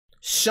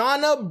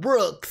Shauna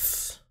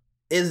Brooks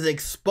is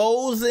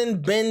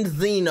exposing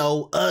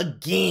Benzino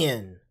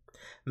again.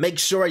 Make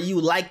sure you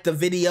like the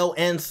video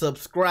and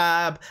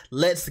subscribe.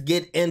 Let's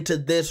get into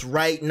this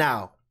right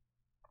now.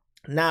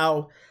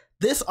 Now,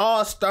 this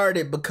all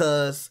started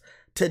because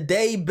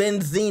today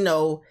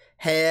Benzino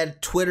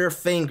had Twitter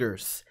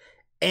fingers.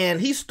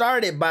 And he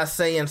started by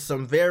saying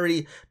some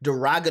very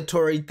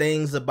derogatory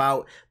things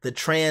about the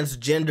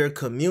transgender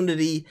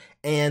community,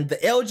 and the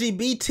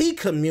LGBT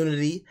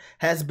community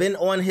has been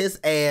on his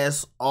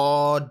ass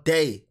all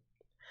day.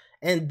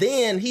 And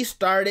then he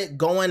started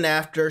going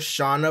after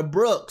Shauna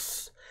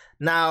Brooks.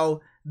 Now,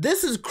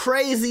 this is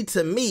crazy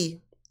to me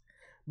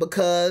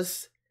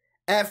because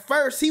at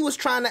first he was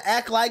trying to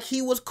act like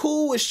he was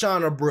cool with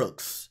Shauna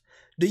Brooks.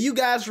 Do you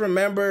guys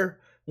remember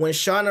when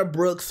Shauna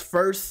Brooks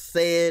first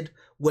said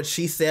what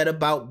she said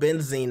about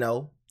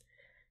Benzino?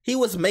 He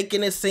was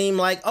making it seem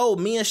like, oh,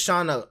 me and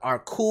Shauna are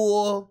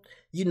cool.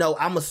 You know,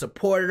 I'm a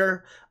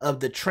supporter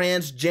of the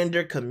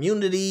transgender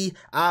community.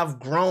 I've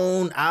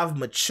grown, I've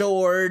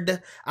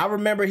matured. I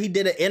remember he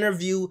did an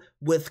interview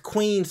with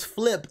Queen's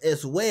Flip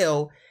as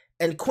well,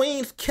 and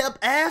Queens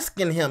kept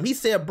asking him. He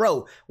said,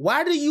 bro,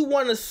 why do you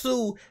want to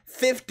sue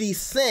 50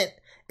 Cent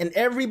and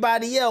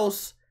everybody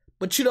else,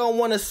 but you don't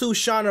want to sue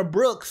Shauna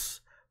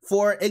Brooks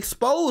for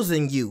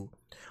exposing you?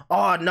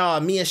 Oh, no,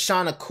 me and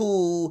Shauna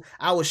cool.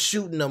 I was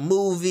shooting a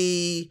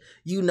movie.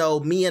 You know,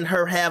 me and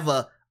her have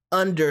a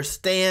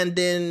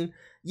understanding.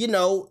 You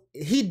know,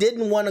 he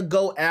didn't want to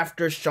go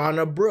after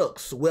Shauna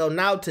Brooks. Well,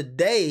 now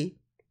today,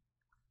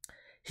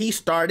 he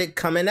started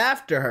coming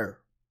after her.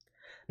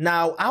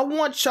 Now, I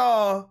want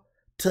y'all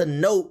to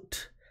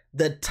note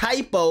the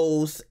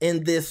typos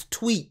in this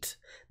tweet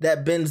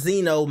that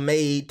Benzino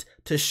made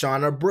to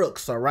Shauna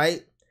Brooks, all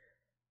right?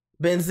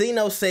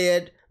 Benzino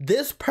said,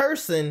 this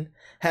person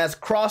has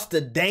crossed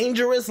a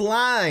dangerous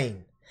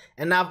line,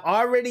 and I've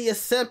already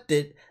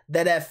accepted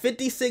that at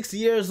 56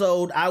 years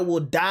old, I will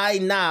die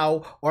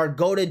now or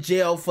go to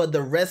jail for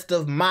the rest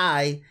of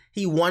my,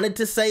 he wanted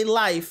to say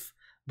life,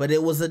 but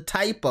it was a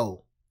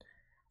typo,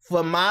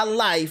 for my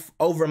life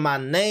over my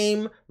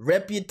name,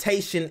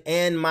 reputation,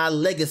 and my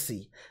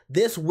legacy.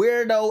 This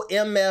weirdo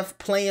MF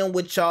playing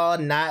with y'all,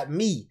 not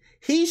me.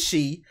 He,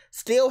 she,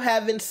 still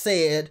haven't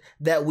said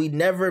that we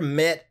never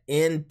met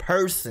in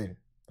person.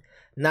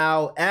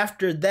 Now,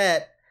 after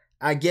that,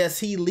 I guess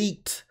he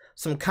leaked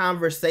some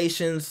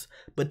conversations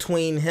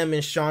between him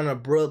and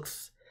Shauna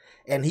Brooks,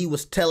 and he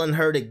was telling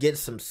her to get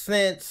some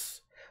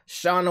sense.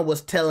 Shauna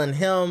was telling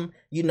him,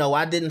 you know,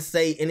 I didn't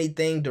say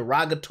anything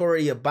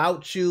derogatory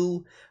about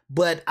you,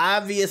 but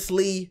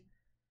obviously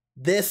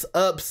this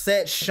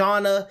upset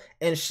Shauna,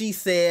 and she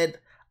said,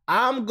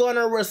 I'm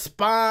gonna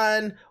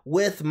respond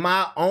with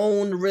my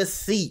own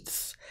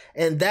receipts.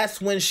 And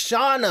that's when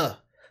Shauna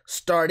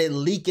started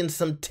leaking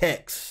some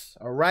texts.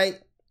 All right.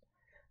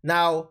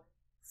 Now,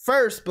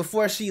 first,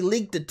 before she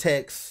leaked the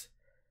text,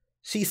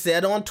 she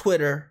said on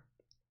Twitter,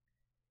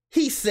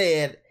 he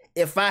said,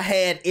 if I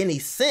had any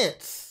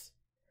sense.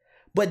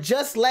 But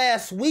just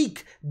last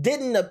week,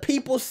 didn't the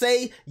people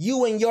say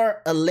you and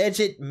your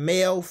alleged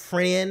male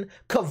friend,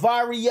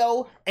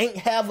 Cavario, ain't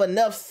have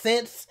enough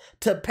sense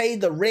to pay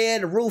the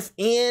red roof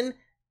in?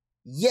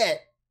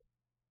 Yet,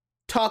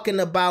 talking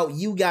about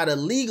you got a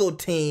legal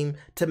team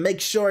to make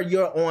sure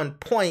you're on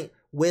point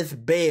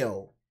with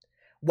bail,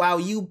 while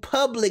you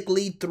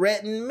publicly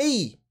threaten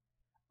me.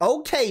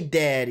 Okay,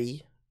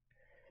 daddy.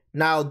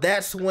 Now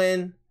that's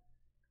when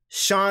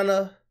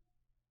Shauna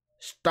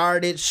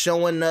started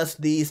showing us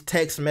these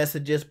text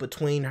messages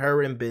between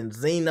her and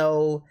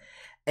Benzino,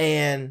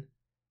 and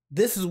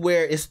this is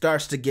where it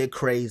starts to get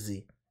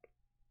crazy.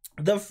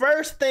 The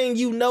first thing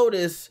you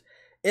notice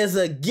is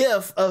a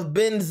gif of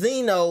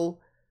Benzino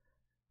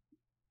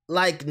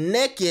like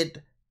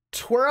naked,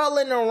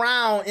 twirling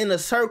around in a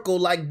circle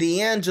like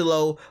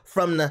D'Angelo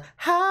from the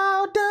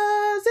How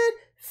Does It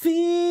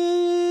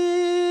Feel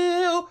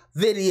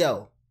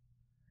video.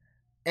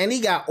 And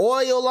he got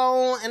oil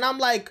on, and I'm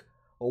like,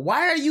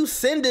 why are you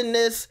sending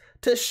this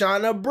to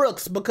Shauna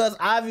Brooks? Because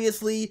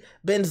obviously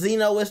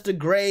Benzino is the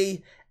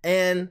gray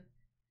and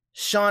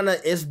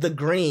Shauna is the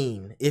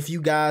green, if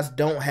you guys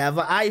don't have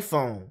an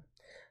iPhone.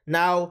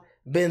 Now,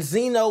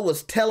 Benzino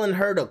was telling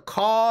her to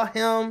call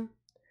him.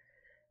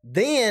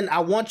 Then I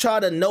want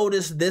y'all to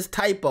notice this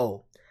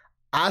typo.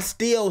 I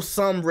still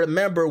some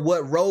remember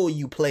what role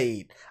you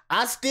played.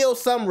 I still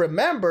some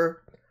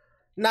remember.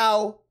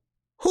 Now,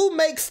 who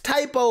makes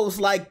typos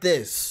like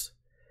this?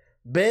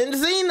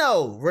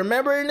 Benzino.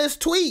 Remember in this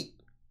tweet,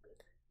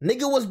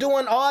 nigga was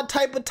doing all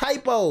type of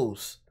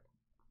typos.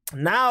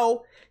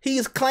 Now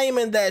he's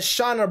claiming that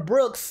Shauna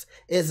Brooks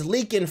is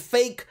leaking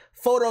fake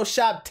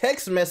Photoshop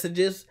text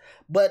messages,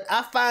 but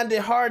I find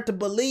it hard to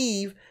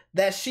believe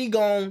that she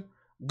gon'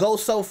 go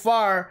so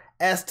far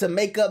as to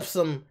make up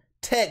some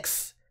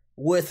texts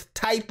with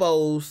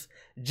typos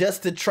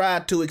just to try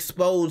to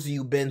expose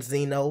you,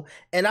 Benzino.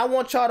 And I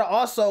want y'all to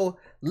also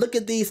look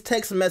at these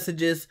text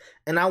messages,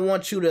 and I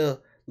want you to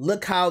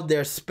look how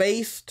they're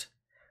spaced.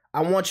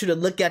 I want you to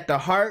look at the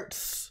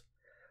hearts.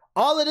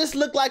 All of this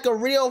look like a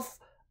real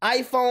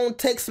iPhone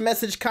text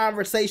message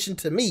conversation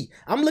to me.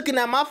 I'm looking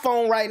at my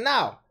phone right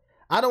now.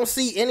 I don't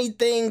see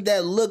anything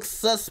that looks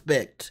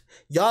suspect.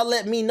 Y'all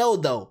let me know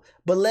though.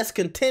 But let's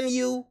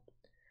continue.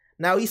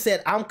 Now he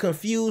said, I'm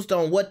confused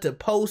on what to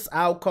post.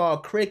 I'll call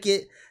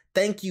Cricket.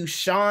 Thank you,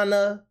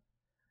 Shauna.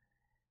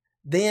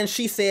 Then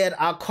she said,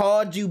 I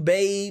called you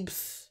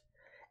babes.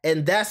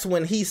 And that's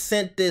when he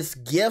sent this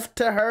gift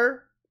to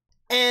her.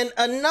 And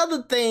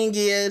another thing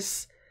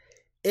is,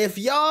 if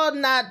y'all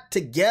not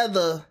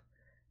together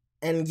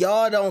and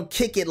y'all don't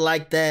kick it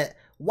like that,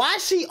 why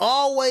she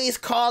always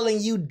calling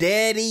you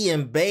daddy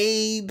and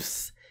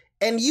babes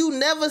and you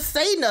never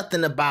say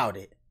nothing about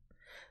it?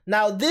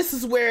 Now this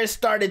is where it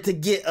started to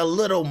get a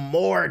little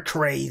more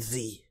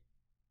crazy.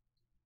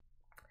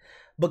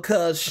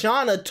 Because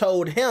Shauna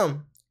told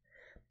him,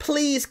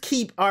 please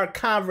keep our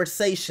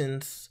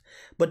conversations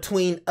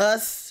between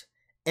us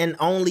and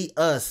only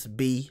us,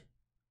 B.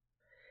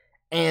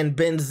 And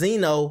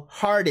Benzino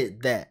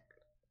hearted that.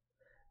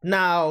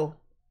 Now,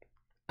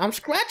 I'm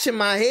scratching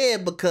my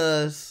head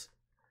because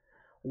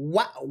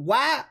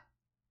why?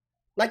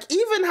 Like,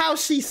 even how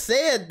she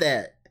said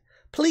that,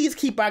 please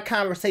keep our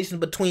conversation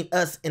between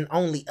us and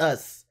only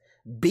us,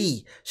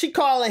 B. She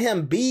calling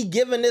him B,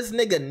 giving this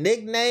nigga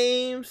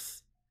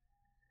nicknames.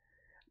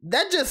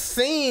 That just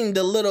seemed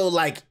a little,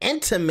 like,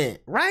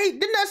 intimate, right?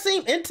 Didn't that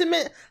seem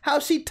intimate how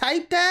she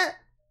typed that?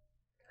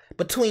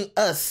 Between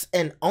us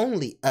and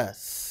only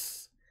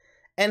us.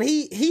 And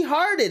he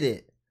hearted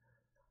it.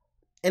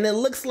 And it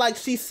looks like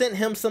she sent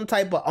him some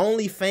type of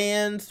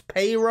OnlyFans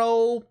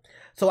payroll.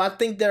 So I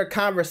think their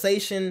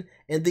conversation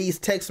and these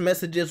text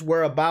messages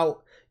were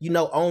about, you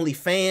know,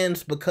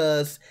 OnlyFans.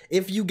 Because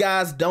if you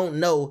guys don't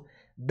know,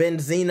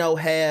 Benzino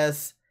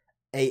has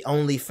a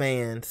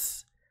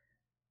OnlyFans.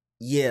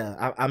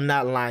 Yeah, I'm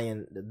not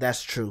lying.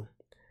 That's true.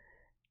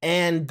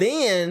 And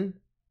then,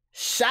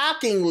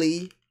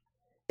 shockingly,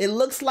 it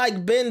looks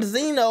like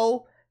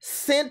Benzino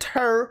sent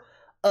her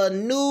a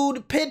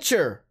nude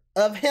picture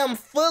of him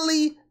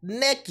fully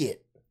naked.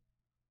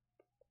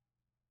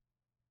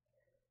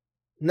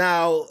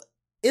 Now,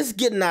 it's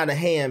getting out of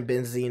hand,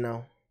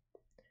 Benzino.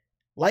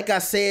 Like I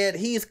said,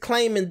 he's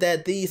claiming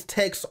that these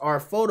texts are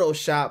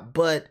Photoshopped,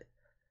 but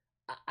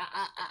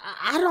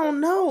I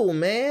don't know,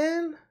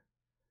 man.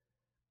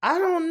 I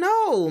don't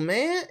know,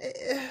 man.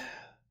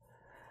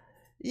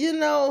 You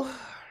know,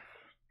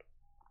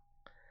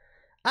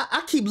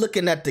 I keep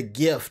looking at the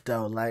gift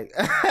though, like,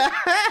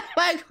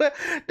 like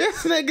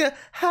this nigga.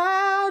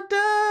 How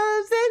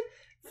does it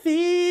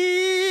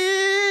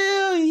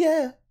feel?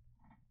 Yeah.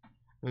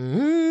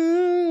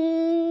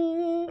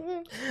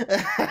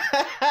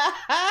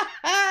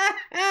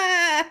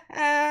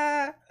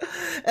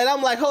 And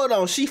I'm like, hold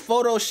on, she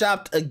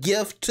photoshopped a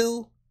gift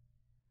too?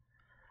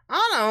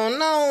 I don't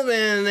know,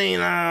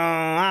 Benzino.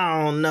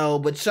 I don't know,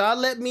 but y'all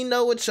let me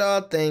know what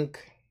y'all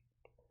think.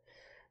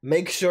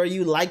 Make sure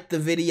you like the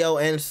video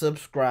and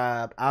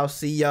subscribe. I'll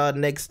see y'all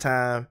next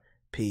time.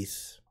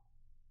 Peace.